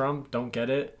comes from. Don't get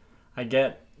it. I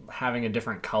get having a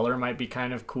different color might be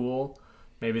kind of cool.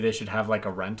 Maybe they should have like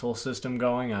a rental system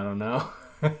going. I don't know.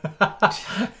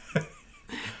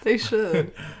 They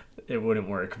should. It wouldn't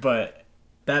work. But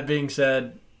that being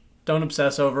said, don't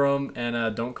obsess over them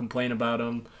and don't complain about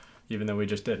them, even though we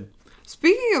just did.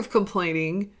 Speaking of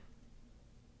complaining,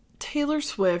 Taylor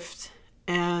Swift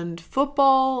and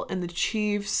football and the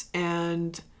Chiefs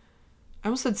and I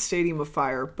almost said Stadium of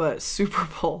Fire, but Super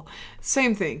Bowl.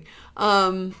 Same thing.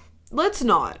 Let's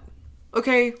not.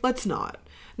 Okay? Let's not.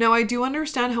 Now, I do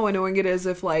understand how annoying it is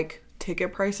if, like,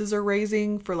 ticket prices are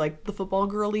raising for, like, the football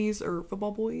girlies or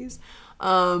football boys.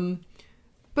 But,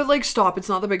 like, stop. It's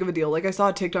not that big of a deal. Like, I saw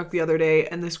a TikTok the other day,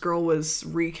 and this girl was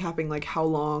recapping, like, how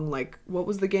long, like, what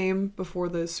was the game before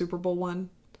the Super Bowl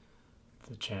one?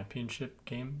 The championship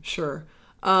game? Sure.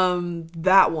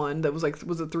 That one that was, like,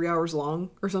 was it 3 hours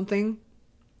long or something?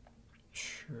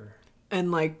 Sure.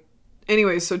 And, like,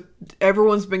 anyways, so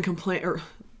everyone's been complaining, or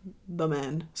the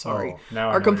men, sorry,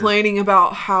 are complaining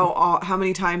about how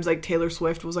many times, like, Taylor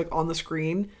Swift was, like, on the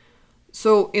screen.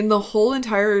 So in the whole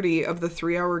entirety of the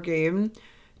 3-hour game,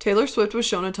 Taylor Swift was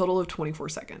shown a total of 24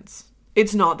 seconds.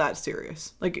 It's not that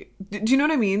serious. Like, do you know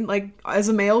what I mean? Like, as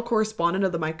a male correspondent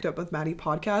of the Mic'd Up with Maddie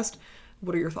podcast,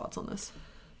 what are your thoughts on this?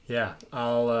 Yeah,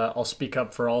 I'll speak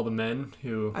up for all the men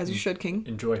who, as you should, King,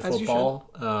 enjoy football.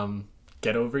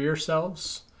 Get over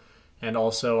yourselves. And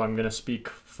also, I'm going to speak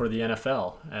for the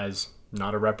NFL as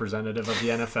not a representative of the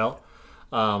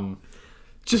NFL.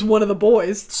 Just one of the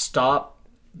boys. Stop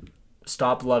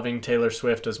loving Taylor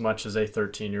Swift as much as a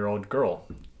 13-year-old girl.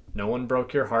 No one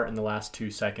broke your heart in the last 2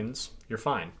 seconds. You're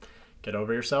fine. Get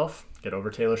over yourself. Get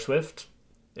over Taylor Swift.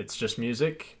 It's just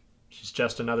music. She's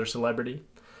just another celebrity.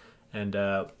 And,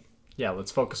 yeah,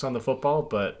 let's focus on the football,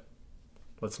 but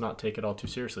let's not take it all too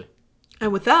seriously.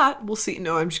 And with that, we'll see.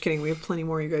 No, I'm just kidding. We have plenty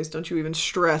more, you guys. Don't you even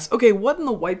stress. Okay, what in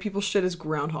the white people shit is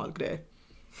Groundhog Day?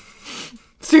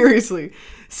 Seriously.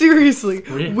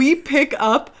 We pick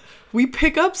up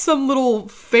some little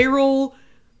feral,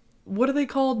 what are they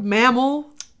called?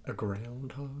 Mammal? A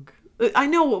groundhog? I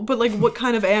know, but like what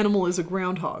kind of animal is a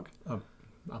groundhog? A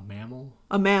mammal?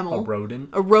 A mammal. A rodent?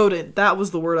 A rodent. That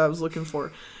was the word I was looking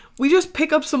for. We just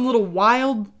pick up some little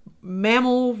wild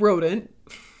mammal rodent,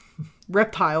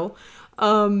 reptile,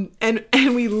 and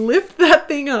we lift that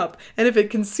thing up, and if it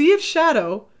can see its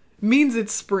shadow, means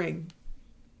it's spring.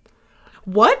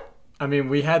 What? I mean,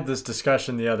 we had this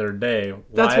discussion the other day.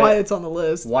 That's why it's on the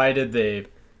list. Why did they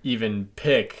even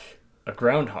pick a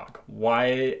groundhog?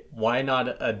 Why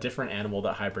not a different animal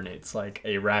that hibernates, like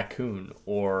a raccoon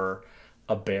or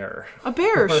a bear? A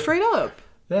bear, straight up.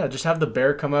 Yeah, just have the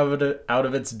bear come out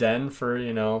of its den for, a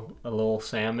little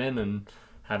salmon and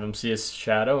have him see his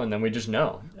shadow, and then we just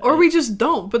know. Or we just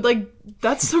don't, but, like,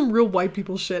 that's some real white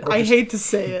people shit. I hate to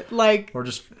say it. Like, or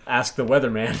just ask the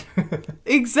weatherman.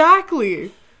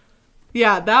 Exactly.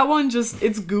 Yeah, that one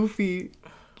it's goofy.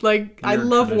 Like, I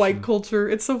love tradition. White culture.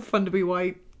 It's so fun to be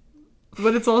white.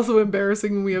 But it's also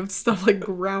embarrassing when we have stuff like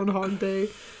Groundhog Day.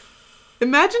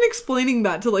 Imagine explaining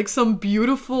that to, like, some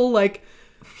beautiful, like,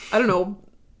 I don't know,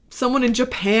 someone in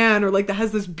Japan, or, like, that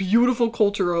has this beautiful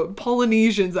culture, or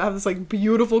Polynesians that have this, like,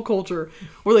 beautiful culture.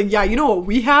 We're like, yeah, you know what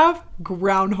we have?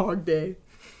 Groundhog Day.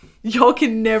 Y'all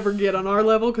can never get on our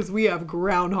level because we have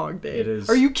Groundhog Day. It is.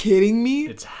 Are you kidding me?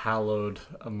 It's hallowed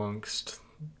amongst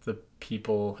the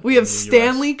people. We have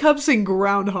Stanley Cups and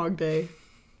Groundhog Day.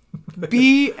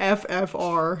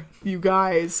 BFFR, you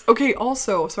guys. Okay,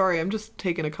 also, sorry, I'm just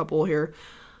taking a couple here.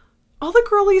 All the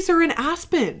girlies are in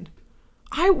Aspen.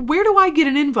 Where do I get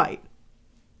an invite?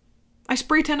 I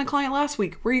spray tan a client last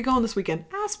week. Where are you going this weekend?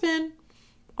 Aspen.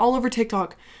 All over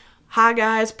TikTok. Hi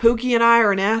guys, Pookie and I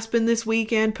are in Aspen this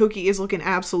weekend. Pookie is looking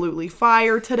absolutely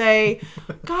fire today.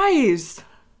 Guys,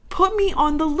 put me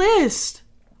on the list.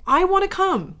 I want to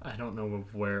come. I don't know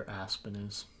where Aspen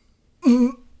is.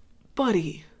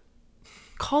 Buddy.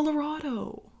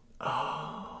 Colorado.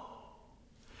 Oh.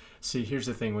 See, here's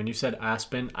the thing. When you said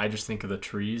Aspen, I just think of the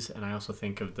trees, and I also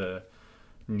think of the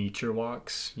Nature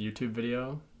Walks YouTube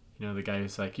video. You know, the guy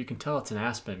who's like, you can tell it's an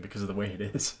aspen because of the way it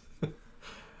is.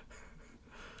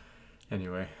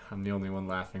 Anyway, I'm the only one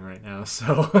laughing right now,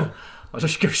 so I'll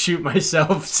just go shoot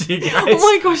myself. See you guys. Oh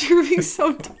my gosh, you're being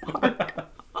so dark.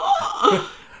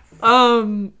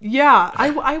 Yeah,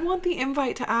 I want the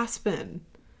invite to Aspen.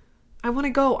 I want to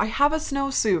go. I have a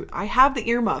snowsuit. I have the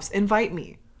earmuffs. Invite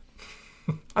me.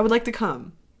 I would like to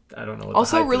come. I don't know what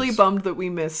also the hype really is. Bummed that we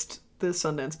missed the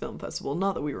Sundance Film Festival.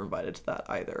 Not that we were invited to that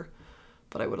either.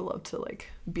 But I would have loved to like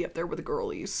be up there with the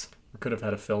girlies. We could have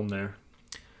had a film there.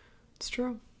 It's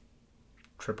true.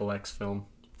 XXX film.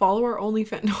 Follow our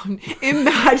OnlyFans. No,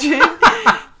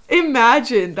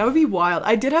 imagine. That would be wild.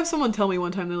 I did have someone tell me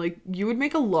one time, they're like, you would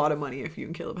make a lot of money if you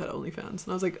and Caleb had OnlyFans. And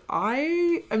I was like,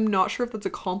 I am not sure if that's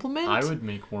a compliment. I would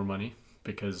make more money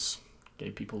because gay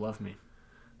people love me.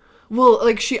 Well,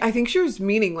 like I think she was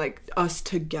meaning like us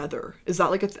together. Is that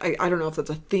like I don't know if that's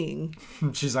a thing.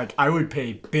 She's like, I would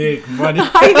pay big money.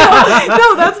 I know.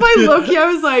 No, that's why low-key I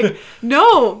was like,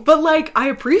 no, but like I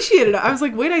appreciated it. I was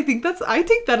like, wait, I take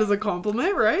that as a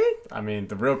compliment, right? I mean,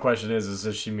 the real question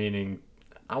is she meaning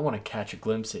I want to catch a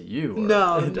glimpse at you?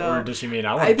 No. Or does she mean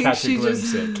I want to catch a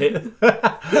glimpse at Kit?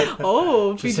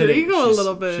 Oh, feed your ego a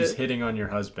little bit. She's hitting on your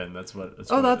husband. That's what.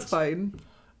 That's fine.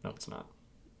 No, it's not.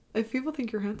 If people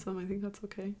think you're handsome, I think that's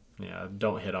okay. Yeah,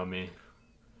 don't hit on me.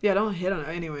 Yeah, don't hit on it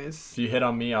anyways. If you hit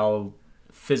on me, I'll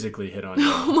physically hit on you.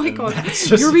 Oh my god.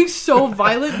 You're being so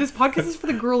violent. This podcast is for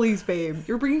the girlies, babe.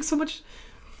 You're bringing so much...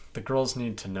 The girls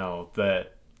need to know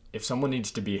that if someone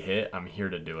needs to be hit, I'm here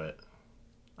to do it.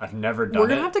 I've never done it. We're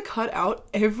going to have to cut out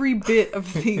every bit of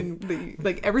thing, that you,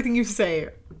 like everything you say.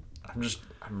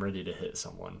 I'm ready to hit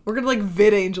someone. We're gonna like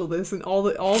vid angel this, and all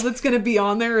that's gonna be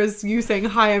on there is you saying,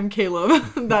 "Hi, I'm Caleb."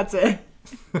 That's it.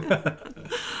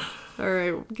 All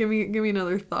right, give me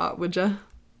another thought, would ya?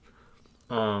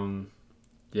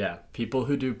 Yeah, people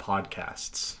who do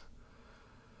podcasts.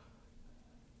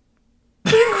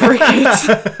 Crickets.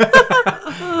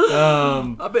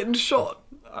 I've been shot.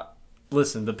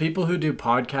 Listen, the people who do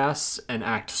podcasts and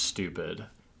act stupid.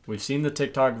 We've seen the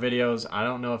TikTok videos. I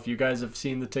don't know if you guys have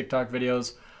seen the TikTok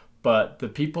videos, but the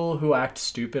people who act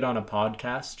stupid on a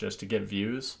podcast just to get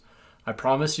views, I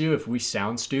promise you, if we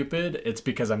sound stupid, it's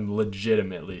because I'm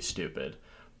legitimately stupid.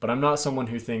 But I'm not someone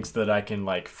who thinks that I can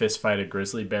like fist fight a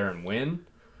grizzly bear and win.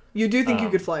 You do think you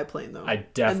could fly a plane, though. I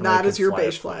definitely And that is your fly a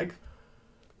beige plane. flag.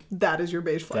 That is your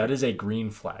beige flag. That is a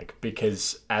green flag,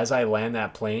 because as I land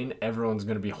that plane, everyone's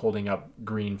going to be holding up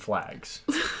green flags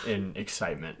in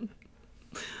excitement.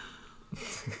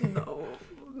 No.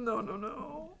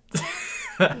 No.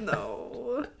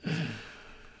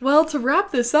 Well, to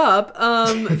wrap this up,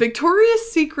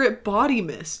 Victoria's Secret body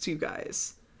mists, you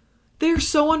guys. They're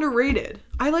so underrated.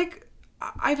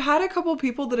 I've had a couple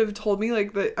people that have told me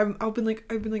like that I've been like,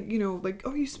 you know, like,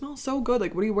 oh, you smell so good.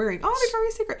 Like, what are you wearing? Oh,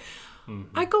 Victoria's Secret.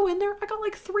 Mm-hmm. I go in there, I got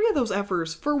like 3 of those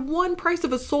effers for one price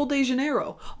of a Sol de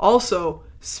Janeiro. Also,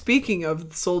 speaking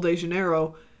of Sol de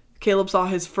Janeiro, Caleb saw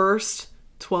his first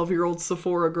 12-year-old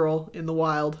Sephora girl in the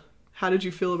wild. How did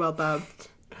you feel about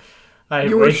that?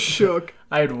 You were shook.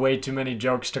 I had way too many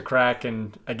jokes to crack,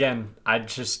 and again, I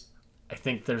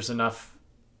think there's enough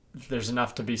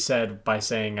to be said by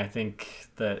saying I think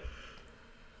that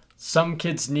some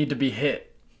kids need to be hit.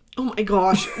 Oh my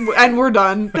gosh. And we're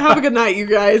done. Have a good night, you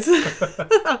guys.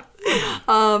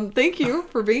 Thank you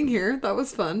for being here. That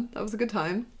was fun. That was a good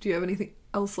time. Do you have anything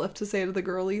else left to say to the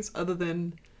girlies other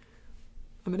than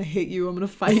I'm gonna hit you, I'm gonna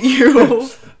fight you?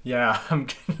 Yeah, I'm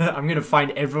gonna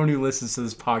find everyone who listens to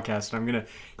this podcast and I'm gonna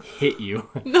hit you.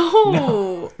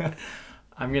 No.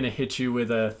 I'm gonna hit you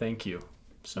with a thank you.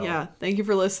 So yeah, thank you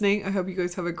for listening. I hope you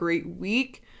guys have a great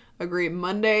week, a great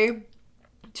Monday.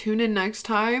 Tune in next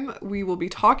time. We will be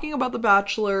talking about The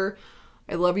Bachelor.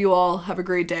 I love you all. Have a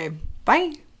great day.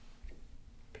 Bye.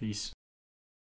 Peace.